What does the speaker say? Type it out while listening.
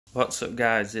What's up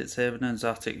guys, it's Urban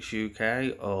Exotics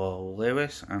UK or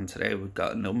Lewis, and today we've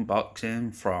got an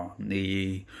unboxing from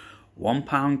the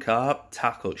 £1 carp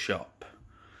tackle shop.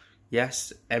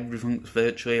 Yes, everything's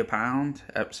virtually a pound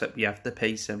except you have to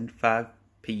pay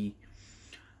 75p,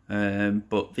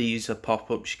 but these are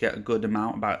pop-ups. You get a good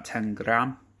amount, about 10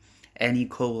 gram, any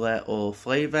colour or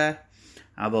flavour.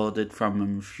 I've ordered from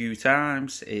them a few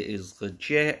times. It is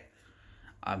legit.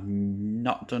 I've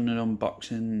not done an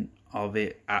unboxing of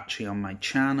it actually on my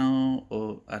channel,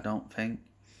 or I don't think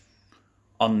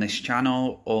on this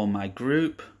channel or my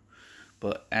group,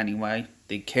 but anyway,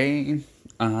 they came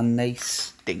and they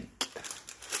stink,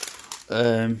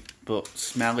 but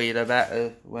smelly the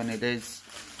better when it is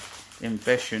in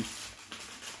fishing.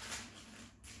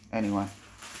 Anyway,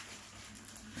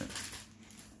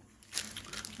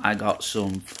 I got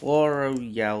some fluoro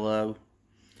yellow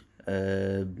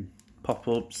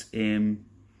pop-ups in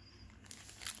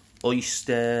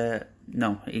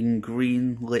in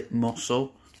green lit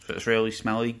mussel, so it's really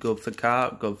smelly, good for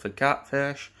carp, good for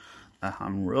catfish. They're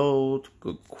hand rolled,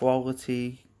 good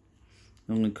quality,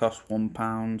 only cost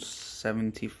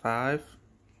 £1.75,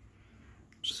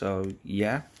 so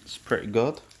yeah, it's pretty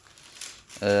good.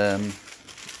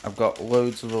 I've got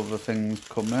loads of other things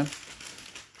coming.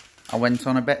 I went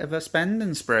on a bit of a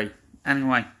spending spree.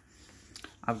 Anyway,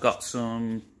 I've got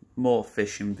some more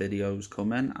fishing videos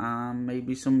coming and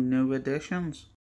maybe some new additions.